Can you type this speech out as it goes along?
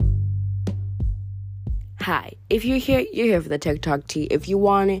Hi. If you're here for the TikTok tea. If you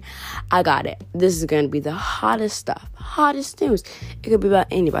want it, I got it. This is going to be the hottest stuff, hottest news. It could be about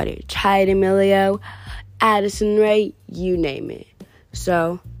anybody. Ty D'Amelio, Addison Rae, you name it.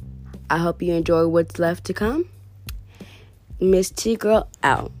 So, I hope you enjoy what's left to come. Miss T Girl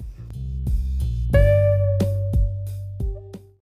out.